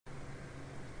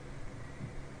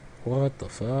What the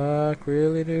fuck?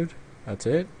 Really, dude? That's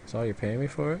it? That's all you're paying me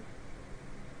for it?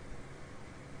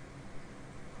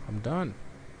 I'm done.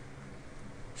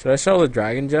 Should I sell the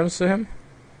dragon gems to him?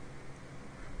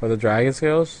 Or the dragon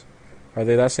scales? Are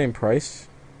they that same price?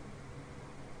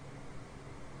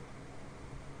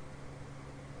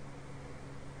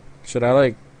 Should I,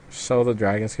 like, sell the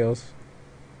dragon scales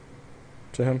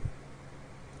to him?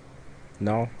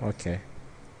 No? Okay.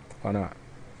 Why not?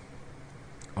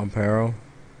 Ampero.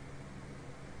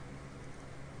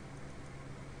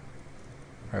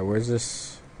 Alright, where's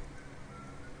this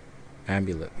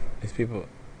amulet? These people...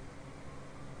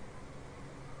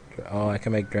 Oh, I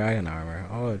can make dragon armor.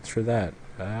 Oh, it's for that.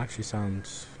 That actually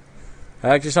sounds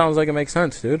like it makes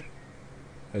sense, dude.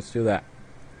 Let's do that.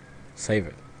 Save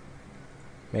it.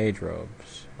 Mage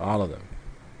robes. All of them.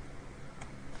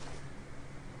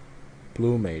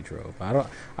 Blue mage robe.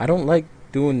 I don't like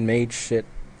doing mage shit.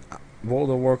 World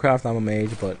of Warcraft, I'm a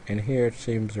mage, but in here it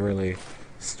seems really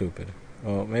stupid.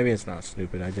 Well, maybe it's not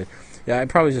stupid. I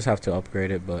probably just have to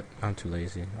upgrade it, but I'm too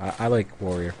lazy. I like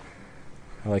warrior.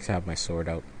 I like to have my sword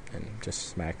out and just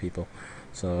smack people.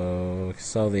 So,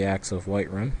 sell the axe of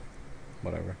Whiterun.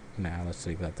 Whatever. Nah, let's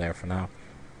leave that there for now.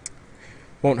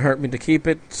 Won't hurt me to keep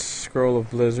it. Scroll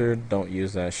of Blizzard. Don't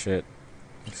use that shit.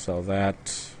 Sell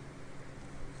that.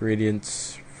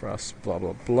 Ingredients. Frost. Blah,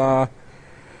 blah, blah.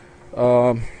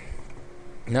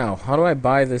 Now, how do I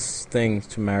buy this thing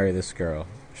to marry this girl?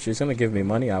 If she's gonna give me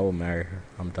money, I will marry her.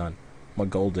 I'm done. I'm a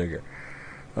gold digger.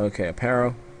 Okay,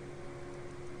 apparel.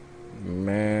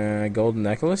 Man, golden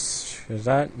necklace? Is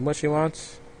that what she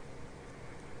wants?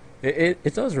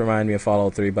 It does remind me of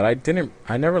Fallout 3, but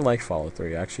I never liked Fallout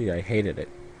 3. Actually, I hated it.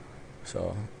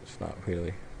 So, it's not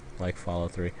really like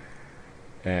Fallout 3.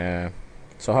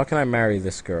 So how can I marry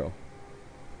this girl?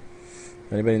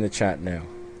 Anybody in the chat now?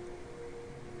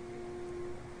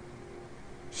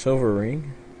 Silver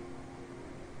ring?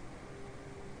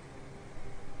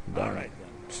 Alright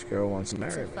then. This girl wants to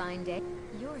marry me. Fine day.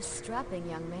 You're a strapping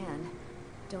young man.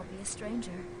 Don't be a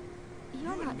stranger.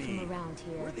 You're not from around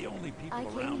here. We're the only people I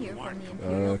came here from the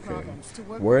Imperial Okay. Province to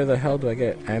work. Where the hell do I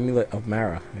get Amulet of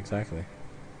Mara? Exactly.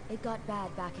 It got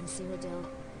bad back in Cyrodiil.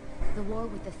 The war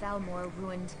with the Thalmor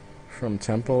ruined. From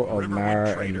Temple of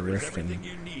Mara and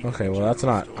Riften. Okay, well that's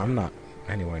not. I'm not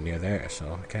anywhere near there,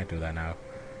 so I can't do that now.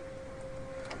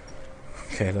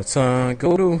 Okay, let's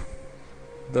go to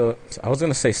the. I was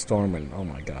gonna say Stormwind. Oh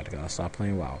my god, I gotta stop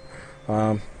playing WoW.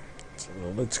 So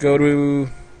let's go to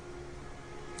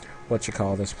what you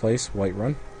call this place,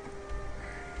 Whiterun.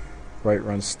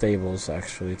 Whiterun Stables,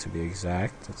 actually, to be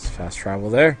exact. Let's fast travel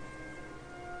there.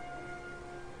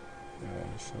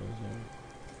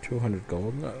 200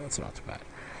 gold. No, that's not too bad.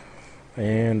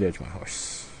 And there's my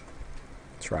horse.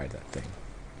 Let's ride that thing.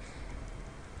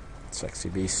 Sexy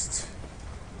beast.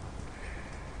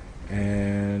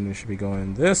 And we should be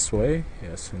going this way.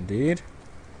 Yes, indeed.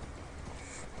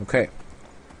 Okay.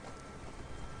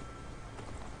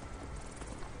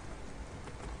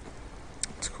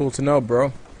 It's cool to know,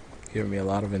 bro. Giving me a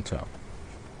lot of intel.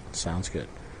 Sounds good.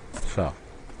 So,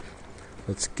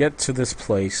 let's get to this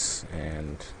place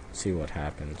and see what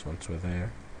happens once we're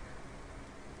there.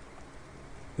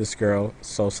 This girl is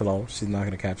so slow. She's not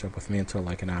going to catch up with me until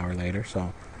like an hour later,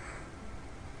 so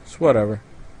it's whatever.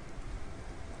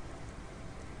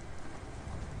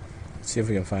 Let's see if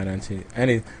we can find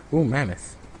any ooh,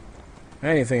 mammoth.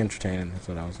 Anything entertaining, that's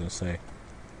what I was going to say.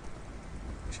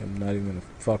 Actually, I'm not even going to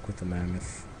fuck with the mammoth.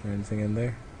 Is there anything in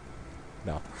there?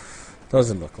 No.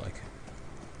 Doesn't look like it.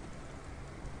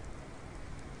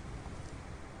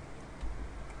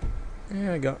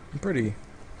 Yeah, I'm pretty,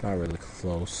 not really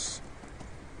close.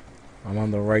 I'm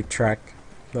on the right track,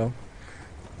 though.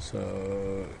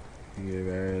 So,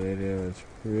 it's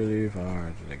really far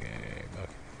into the game.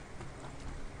 Okay.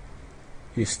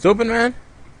 You stupid, man?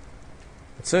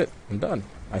 That's it. I'm done.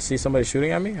 I see somebody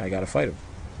shooting at me. I gotta fight him.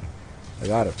 I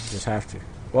got him. Just have to.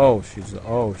 Whoa, she's.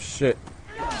 Oh shit.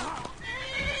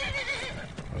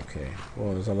 Okay.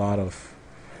 Well, there's a lot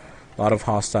of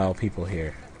hostile people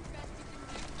here.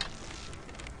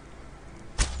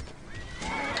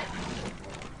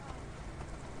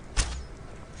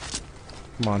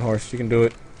 Come on, horse. You can do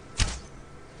it.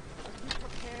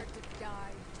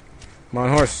 Come on,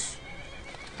 horse.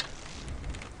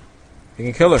 You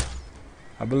can kill her.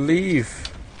 I believe.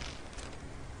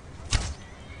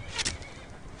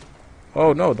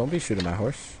 Oh, no. Don't be shooting my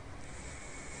horse.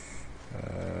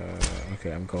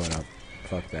 Okay, I'm going up.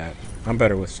 Fuck that. I'm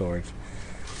better with swords.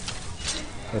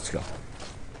 Let's go.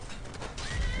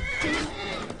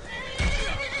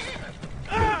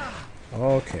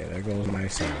 Okay, there goes my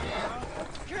sound.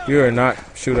 You are not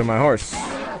shooting my horse.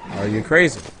 Are you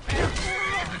crazy?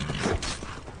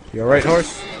 You alright,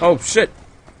 horse? Oh, shit!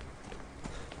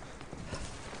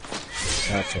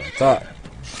 That's what I thought.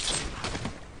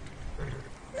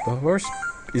 The horse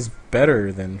is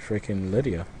better than freaking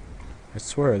Lydia. I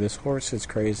swear, this horse is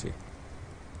crazy.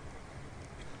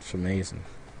 It's amazing.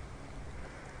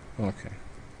 Okay.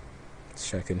 Let's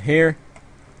check in here.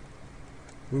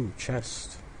 Ooh,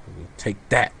 chest. We'll take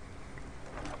that.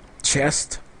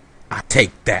 Chest? I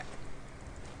take that.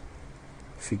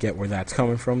 If you get where that's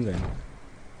coming from, then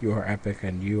you are epic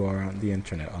and you are on the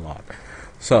internet a lot.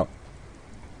 So,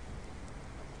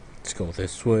 let's go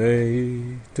this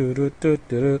way.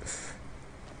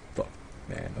 Fuck,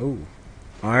 man. Ooh.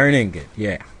 Iron ingot.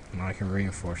 Yeah. Now I can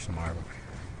reinforce some armor.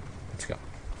 Let's go.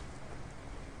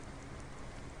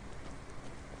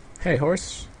 Hey,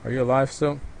 horse. Are you alive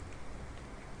still?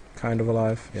 Kind of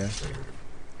alive, yeah.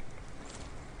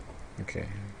 Okay.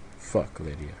 Fuck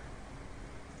Lydia.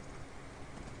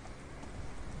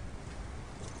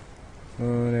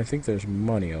 And I think there's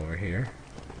money over here.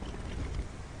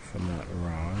 If I'm not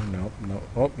wrong. Nope, nope.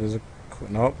 Oh, there's a...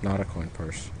 Nope, not a coin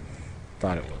purse.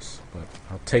 Thought it was. But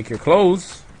I'll take your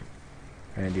clothes.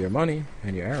 And your money.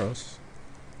 And your arrows.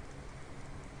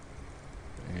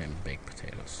 And baked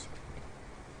potatoes.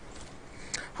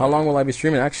 How long will I be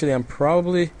streaming? Actually, I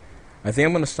think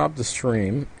I'm going to stop the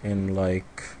stream in,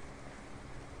 like,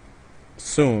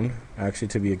 soon, actually,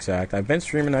 to be exact. I've been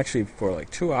streaming, actually, for, like,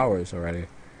 2 hours already.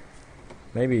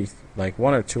 Maybe, like,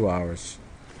 1 or 2 hours.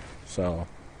 So,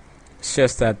 it's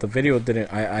just that the video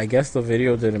didn't, I guess the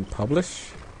video didn't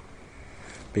publish.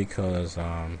 Because,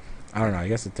 I don't know, I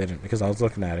guess it didn't. Because I was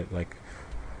looking at it, like,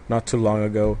 not too long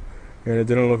ago. And it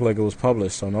didn't look like it was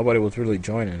published, so nobody was really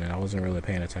joining, and I wasn't really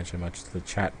paying attention much to the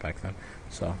chat back then.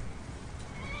 So,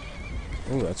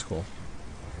 ooh, that's cool.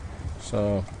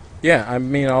 So, yeah, I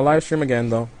mean, I'll live stream again,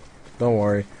 though. Don't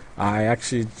worry. I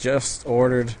actually just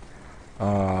ordered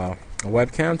a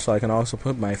webcam, so I can also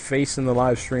put my face in the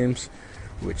live streams,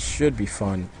 which should be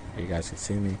fun. You guys can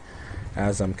see me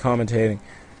as I'm commentating.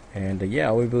 And,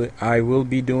 yeah, I will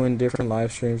be doing different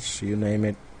live streams, you name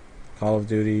it. Call of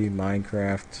Duty,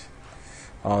 Minecraft,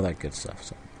 all that good stuff.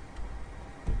 So,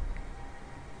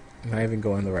 am I even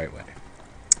going the right way?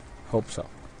 Hope so.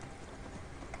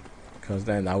 Because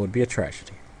then that would be a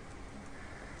tragedy.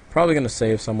 Probably going to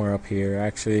save somewhere up here.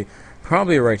 Actually,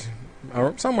 probably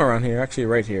somewhere around here. Actually,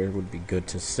 right here would be good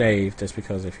to save. Just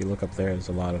because if you look up there, there's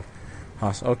a lot of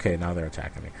okay, now they're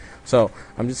attacking me. So,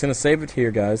 I'm just going to save it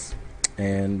here, guys.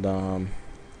 And I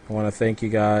want to thank you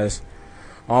guys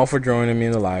all for joining me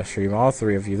in the live stream. All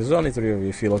 3 of you. There's only 3 of you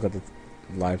if you look at the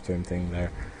live stream thing there.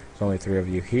 There's only 3 of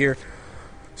you here.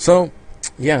 So,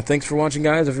 yeah, thanks for watching,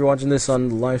 guys. If you're watching this on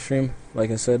the live stream, like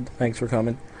I said, thanks for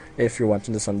coming. If you're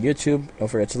watching this on YouTube, don't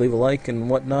forget to leave a like and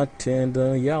whatnot.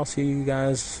 And, yeah, I'll see you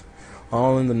guys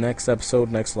all in the next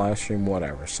episode, next live stream,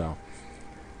 whatever. So,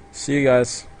 see you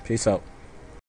guys. Peace out.